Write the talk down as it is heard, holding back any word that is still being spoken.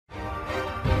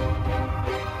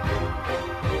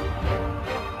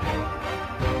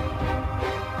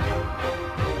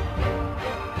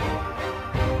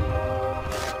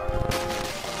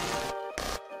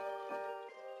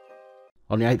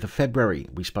On the 8th of February,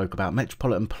 we spoke about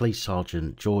Metropolitan Police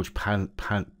Sergeant George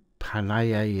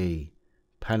Panayi.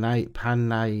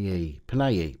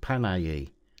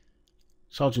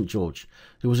 Sergeant George,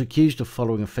 who was accused of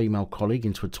following a female colleague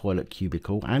into a toilet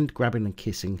cubicle and grabbing and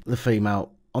kissing the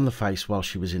female on the face while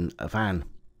she was in a van.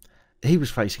 He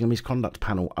was facing a misconduct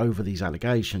panel over these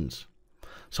allegations.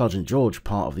 Sergeant George,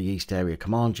 part of the East Area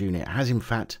Command Unit, has in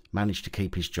fact managed to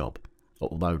keep his job,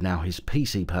 although now he's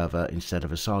PC pervert instead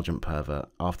of a sergeant pervert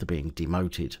after being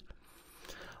demoted.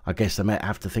 I guess they might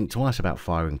have to think twice about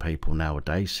firing people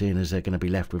nowadays, seeing as they're going to be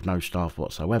left with no staff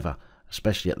whatsoever,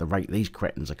 especially at the rate these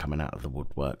cretins are coming out of the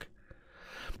woodwork.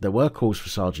 There were calls for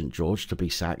Sergeant George to be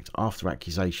sacked after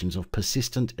accusations of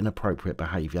persistent inappropriate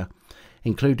behaviour,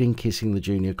 including kissing the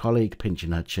junior colleague,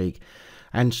 pinching her cheek,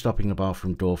 and stopping the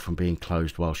bathroom door from being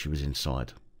closed while she was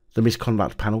inside. The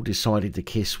misconduct panel decided the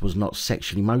kiss was not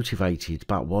sexually motivated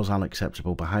but was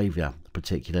unacceptable behaviour,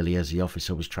 particularly as the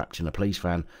officer was trapped in a police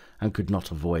van and could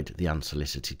not avoid the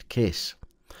unsolicited kiss.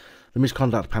 The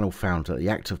misconduct panel found that the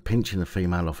act of pinching the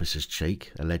female officer's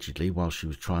cheek, allegedly while she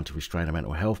was trying to restrain a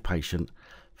mental health patient,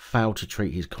 failed to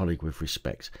treat his colleague with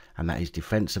respect, and that his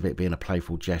defence of it being a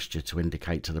playful gesture to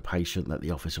indicate to the patient that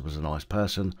the officer was a nice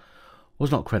person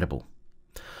was not credible.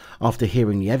 After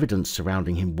hearing the evidence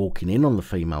surrounding him walking in on the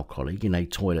female colleague in a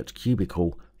toilet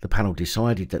cubicle, the panel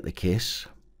decided that the kiss,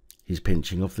 his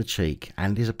pinching of the cheek,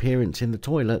 and his appearance in the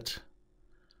toilet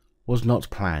was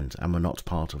not planned and were not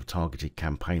part of a targeted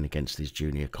campaign against his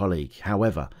junior colleague.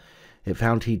 However, it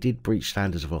found he did breach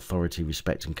standards of authority,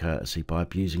 respect and courtesy by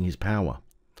abusing his power.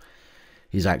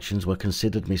 His actions were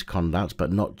considered misconduct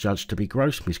but not judged to be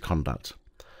gross misconduct,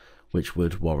 which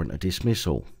would warrant a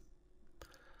dismissal.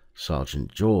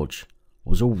 Sergeant George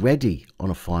was already on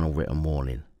a final written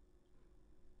warning.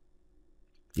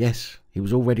 Yes, he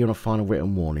was already on a final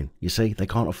written warning. You see, they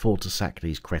can't afford to sack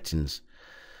these cretins.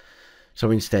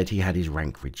 So instead he had his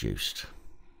rank reduced.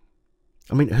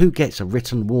 I mean, who gets a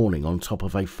written warning on top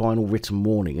of a final written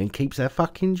warning and keeps their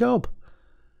fucking job?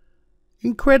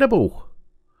 Incredible.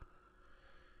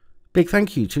 Big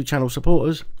thank you to channel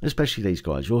supporters, especially these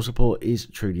guys. Your support is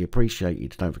truly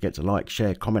appreciated. Don't forget to like,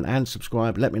 share, comment and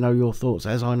subscribe. Let me know your thoughts,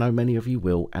 as I know many of you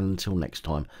will. And until next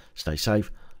time, stay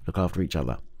safe, look after each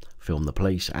other, film the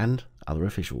police and other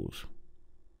officials.